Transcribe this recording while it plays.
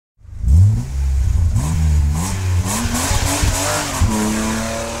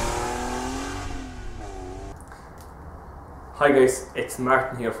Hi guys, it's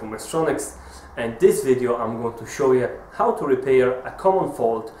Martin here from Electronics, and this video I'm going to show you how to repair a common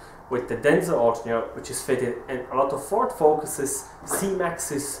fault with the denso alternator, which is fitted in a lot of Ford Focuses,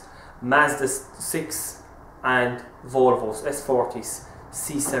 C-Maxes, Mazda 6 and Volvos S40s,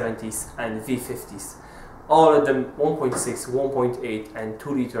 C70s and V50s. All of them 1.6, 1.8 and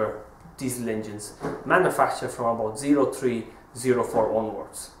 2 litre diesel engines, manufactured from about 03, 04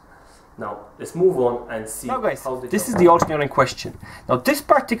 onwards. Now let's move on and see. Now guys, this is the alternator in question. Now this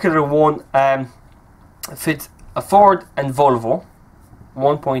particular one fits a Ford and Volvo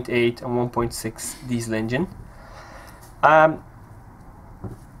 1.8 and 1.6 diesel engine.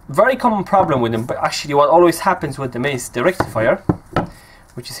 Very common problem with them, but actually what always happens with them is the rectifier,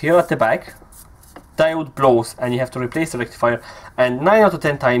 which is here at the back. Diode blows and you have to replace the rectifier, and 9 out of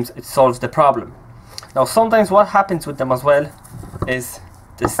 10 times it solves the problem. Now sometimes what happens with them as well is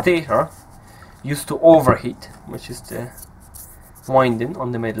the stator used to overheat, which is the winding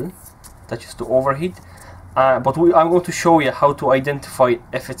on the middle that used to overheat. But I'm going to show you how to identify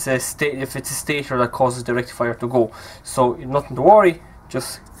if it's a stator that causes the rectifier to go. So nothing to worry,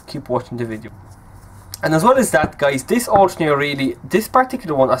 just keep watching the video. And as well as that, guys, this alternator really, this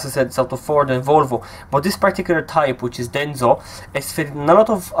particular one, as I said, it's out of Ford and Volvo, but this particular type, which is denso, is fitted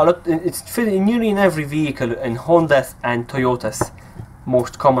in it's fitted in nearly in every vehicle, in Hondas and Toyotas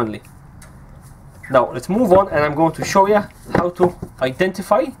most commonly. Now let's move on, and I'm going to show you how to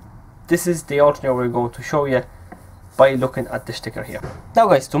identify. This is the alternator we're going to show you by looking at the sticker here. Now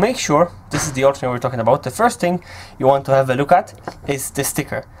guys, to make sure this is the alternator we're talking about, the first thing you want to have a look at is the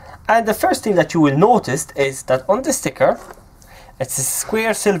sticker. And the first thing that you will notice is that on the sticker, it's a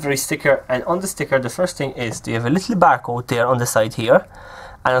square silvery sticker, and on the sticker the first thing is they have a little barcode there on the side here,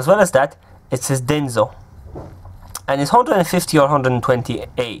 and as well as that it says denso, and it's 150 or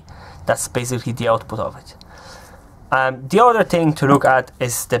 120A. That's basically the output of it. The other thing to look at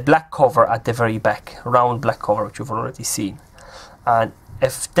is the black cover at the very back, round black cover, which you've already seen. And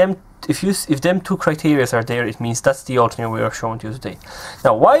if them two criteria are there, it means that's the alternator we are showing to you today.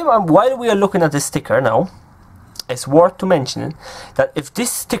 Now while we are looking at the sticker now, it's worth to mention that if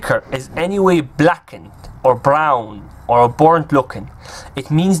this sticker is anyway blackened or brown or burnt looking,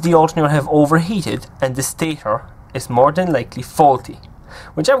 it means the alternator have overheated and the stator is more than likely faulty,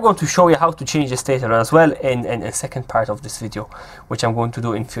 which I'm going to show you how to change the stator as well in a second part of this video, which I'm going to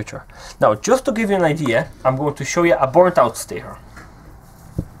do in future. Now just to give you an idea, I'm going to show you a burnt out stator.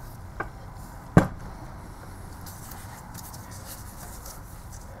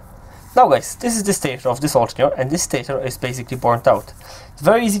 Now guys, this is the stator of this alternator, and this stator is basically burnt out. It's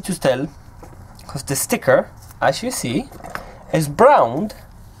very easy to tell because the sticker, as you see, is browned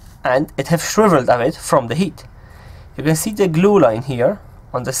and it has shriveled a bit from the heat. You can see the glue line here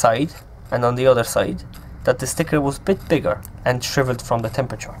on the side and on the other side, that the sticker was a bit bigger and shriveled from the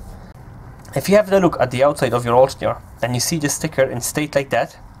temperature. If you have a look at the outside of your alternator and you see the sticker in state like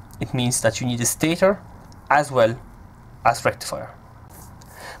that, it means that you need a stator as well as rectifier.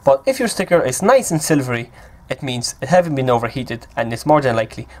 But if your sticker is nice and silvery, it means it hasn't been overheated and it's more than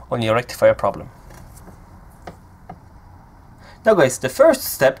likely only a rectifier problem. Now guys, the first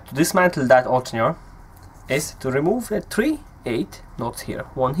step to dismantle that alternator is to remove the 8 nuts here.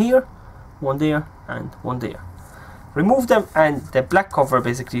 One here, one there and one there. Remove them and the black cover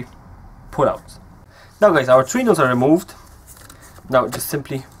basically pull out. Now guys, our 3 nuts are removed. Now just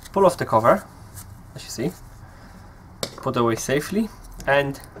simply pull off the cover, as you see. Put it away safely,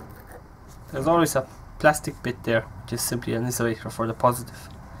 and there's always a plastic bit there, which is simply an insulator for the positive.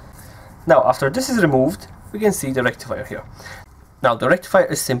 Now after this is removed, we can see the rectifier here. Now the rectifier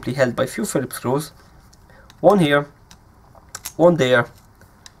is simply held by a few Phillips screws. One here, one there,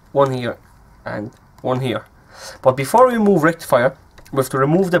 one here and one here. But before we remove rectifier, we have to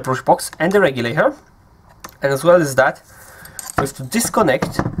remove the brush box and the regulator, and as well as that we have to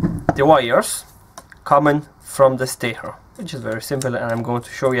disconnect the wires coming from the stator, which is very simple, and I'm going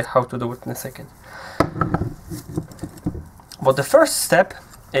to show you how to do it in a second. But the first step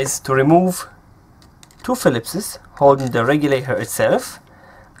is to remove 2 Phillipses holding the regulator itself,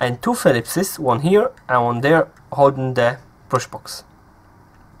 and 2 Phillipses, one here and one there, holding the brush box.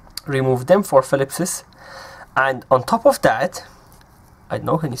 Remove them 4 Phillipses, and on top of that, I don't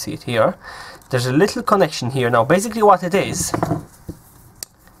know, can you see it here? There's a little connection here. Now basically what it is,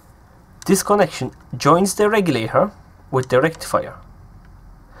 this connection joins the regulator with the rectifier.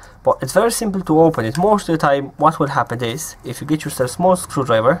 But it's very simple to open it. Most of the time what will happen is, if you get yourself a small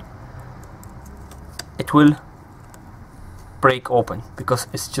screwdriver, it will break open because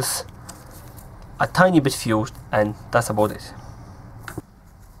it's just a tiny bit fused, and that's about it.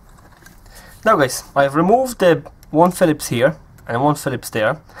 Now guys, I've removed the one Phillips here and one Phillips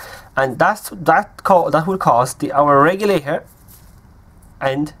there, and that will cause our regulator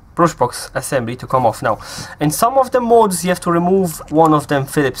and brush box assembly to come off. Now, in some of the modes you have to remove one of them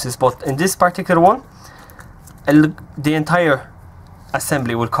Phillipses, but in this particular one, the entire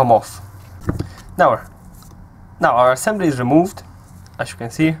assembly will come off. Now our assembly is removed. As you can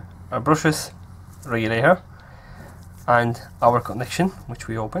see, our brushes, regulator, and our connection, which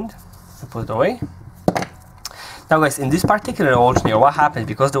we opened and put it away. Now guys, in this particular alternator, what happened,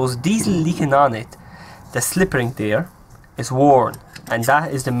 because there was diesel leaking on it, the slip ring there is worn, and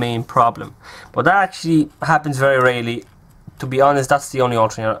that is the main problem. But that actually happens very rarely. To be honest, that's the only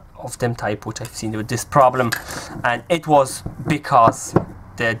alternator of them type which I've seen with this problem, and it was because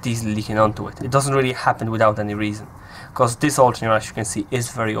the diesel leaking onto it. It doesn't really happen without any reason, because this alternator, as you can see,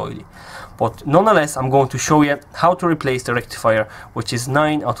 is very oily. But nonetheless, I'm going to show you how to replace the rectifier, which is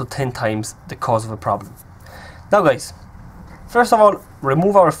 9 out of 10 times the cause of a problem. Now guys, first of all,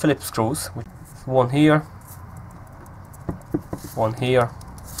 remove our Phillips screws. One here, one here,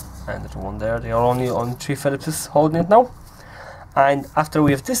 and there's one there. They are only on 3 Phillipses holding it now. And after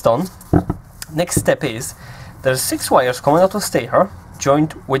we have this done, next step is there's 6 wires coming out of stator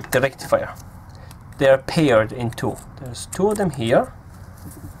joined with the rectifier. They are paired in 2. There's 2 of them here,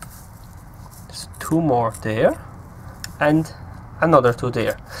 there's 2 more there, and another 2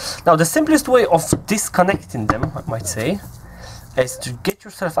 there. Now the simplest way of disconnecting them, I might say, is to get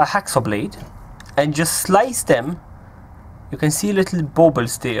yourself a hacksaw blade and just slice them. You can see little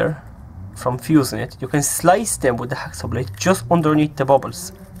bubbles there from fusing it. You can slice them with the hacksaw blade just underneath the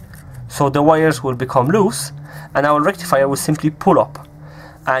bubbles, so the wires will become loose and our rectifier will simply pull up,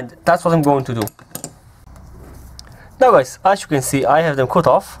 and that's what I'm going to do. Now guys, as you can see, I have them cut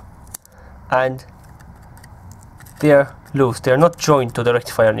off and they're loose. They're not joined to the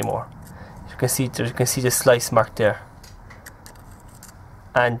rectifier anymore. You can see the slice mark there,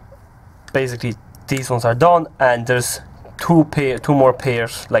 and basically these ones are done, and there's 2 more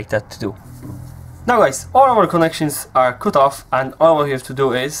pairs like that to do. Now guys, all our connections are cut off, and all we have to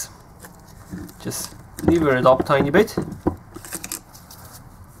do is just lever it up a tiny bit,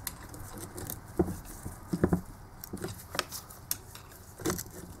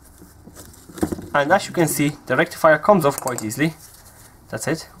 and as you can see, the rectifier comes off quite easily. That's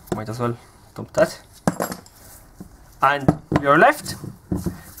it, might as well dump that, and you're left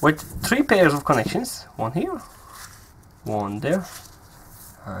with 3 pairs of connections, one here, one there,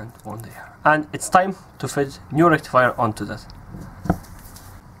 and one there, and it's time to fit new rectifier onto that.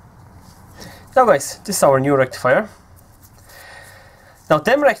 Now guys, this is our new rectifier. Now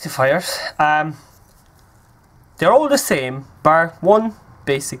them rectifiers, they're all the same bar one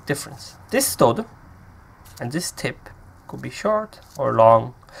basic difference. This stud and this tip could be short or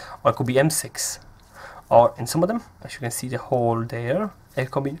long, or it could be M6, or in some of them, as you can see the hole there, it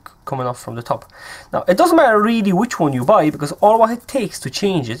could be coming off from the top. Now it doesn't matter really which one you buy, because all what it takes to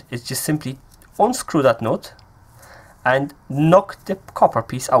change it is just simply unscrew that nut and knock the copper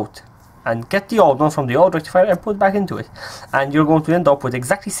piece out and get the old one from the old rectifier and put it back into it, and you're going to end up with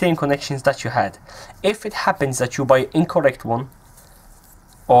exactly same connections that you had. If it happens that you buy incorrect one,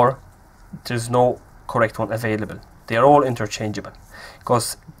 or there's no correct one available, they're all interchangeable,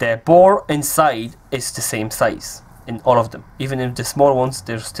 because the bore inside is the same size in all of them. Even in the small ones,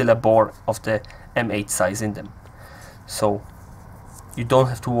 there's still a bore of the M8 size in them, so you don't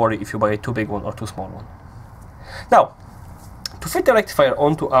have to worry if you buy a too big one or too small one. Now, to fit the rectifier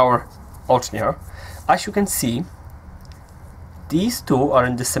onto our alternator, as you can see, these 2 are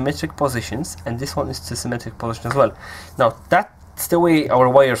in the symmetric positions, and this one is the symmetric position as well. Now that's the way our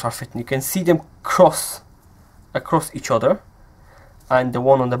wires are fitting. You can see them cross across each other, and the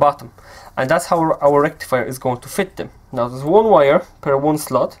one on the bottom, and that's how our rectifier is going to fit them. Now there's 1 wire per 1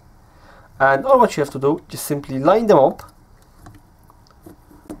 slot, and all what you have to do, just simply line them up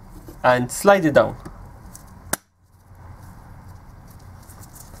and slide it down.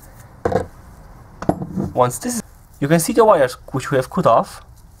 Once this is, you can see the wires which we have cut off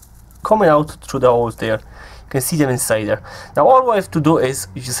coming out through the holes there. You can see them inside there. Now all we have to do is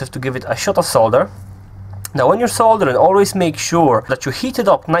you just have to give it a shot of solder. Now when you're soldering, always make sure that you heat it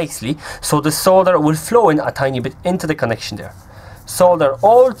up nicely so the solder will flow in a tiny bit into the connection there. Solder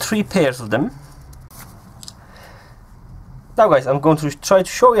all 3 pairs of them. Now guys, I'm going to try to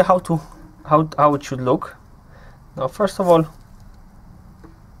show you how it should look. Now first of all,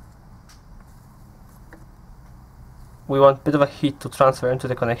 we want a bit of a heat to transfer into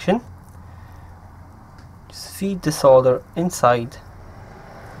the connection. Just feed the solder inside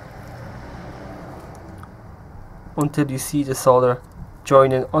until you see the solder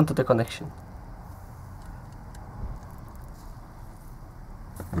joining onto the connection.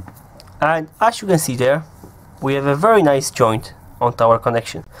 And as you can see there, we have a very nice joint onto our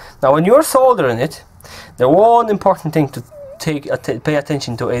connection. Now when you're soldering it, the one important thing to pay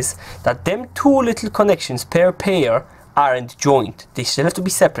attention to is that them two little connections per pair aren't joined. They still have to be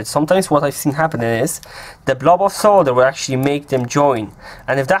separate. Sometimes what I've seen happening is the blob of solder will actually make them join,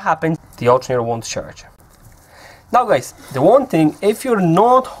 and if that happens, the alternator won't charge. Now guys, the one thing, if you're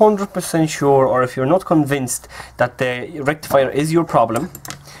not 100% sure, or if you're not convinced that the rectifier is your problem,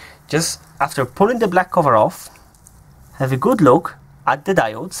 just after pulling the black cover off, have a good look at the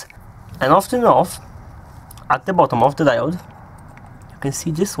diodes, and often enough at the bottom of the diode you can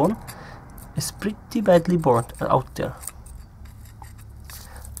see this one is pretty badly burnt out there,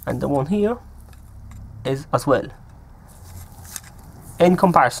 and the one here is as well, in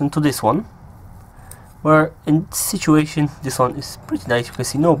comparison to this one, where in this situation this one is pretty nice. You can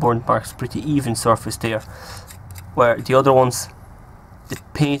see no burnt marks, pretty even surface there, where the other ones, the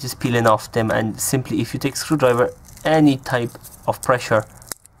paint is peeling off them, and simply if you take a screwdriver, any type of pressure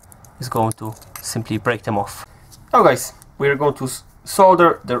is going to simply break them off. Now guys, we're going to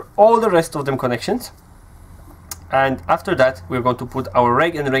solder all the rest of them connections, and after that we're going to put our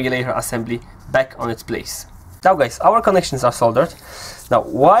reg and regulator assembly back on its place. Now guys, our connections are soldered. Now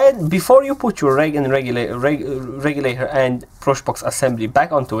before you put your reg and regulator and brush box assembly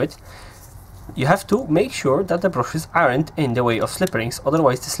back onto it, you have to make sure that the brushes aren't in the way of slip rings,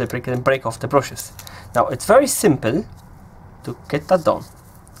 otherwise the slip ring can break off the brushes. Now it's very simple to get that done.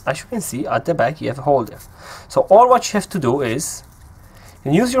 As you can see at the back you have a hole there. So all what you have to do is, you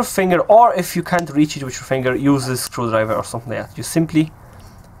can use your finger, or if you can't reach it with your finger, use a screwdriver or something like that. You simply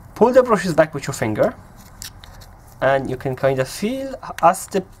pull the brushes back with your finger, and you can kind of feel as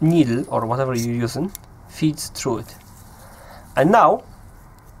the needle or whatever you're using feeds through it. And now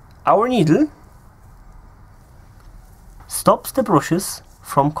our needle stops the brushes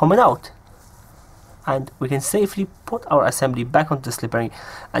from coming out, and we can safely put our assembly back onto the slip ring,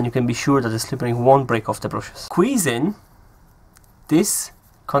 and you can be sure that the slip ring won't break off the brushes. Squeeze in this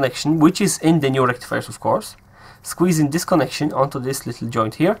connection, which is in the new rectifiers of course. Squeeze in this connection onto this little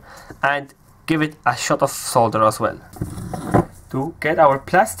joint here, and give it a shot of solder as well. To get our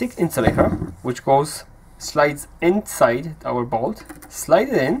plastic insulator, which slides inside our bolt, slide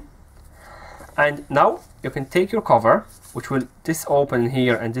it in, and now you can take your cover, which will this open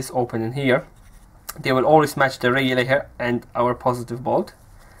here and this open in here. They will always match the regulator and our positive bolt,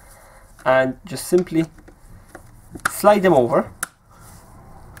 and just simply slide them over.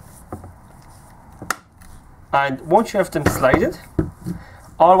 And once you have them slided,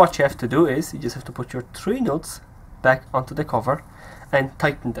 all what you have to do is you just have to put your 3 nuts back onto the cover and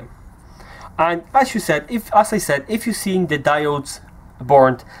tighten them. And as I said, if you've seen the diodes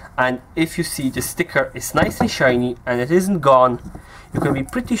burnt, and if you see the sticker is nice and shiny and it isn't gone, you can be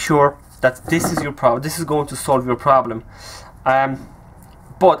pretty sure that this is your problem. This is going to solve your problem.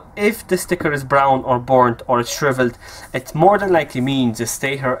 But if the sticker is brown or burnt or it's shriveled, it more than likely means the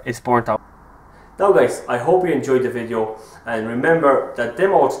stator is burnt out. Now guys, I hope you enjoyed the video, and remember that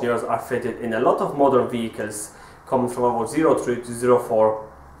them alternators are fitted in a lot of modern vehicles coming from about 03 to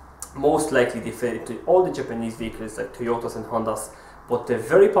 04. Most likely they fit into all the Japanese vehicles like Toyotas and Hondas, but the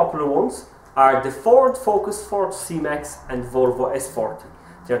very popular ones are the Ford Focus, Ford C-Max and Volvo S40.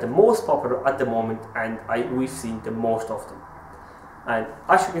 They are the most popular at the moment, and we've seen the most of them. And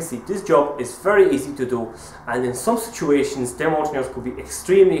as you can see, this job is very easy to do, and in some situations them alternators could be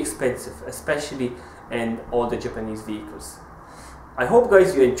extremely expensive, especially in all the Japanese vehicles. I hope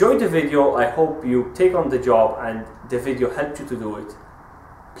guys you enjoyed the video. I hope you take on the job and the video helped you to do it.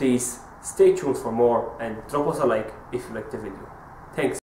 Please stay tuned for more and drop us a like if you liked the video. Thanks.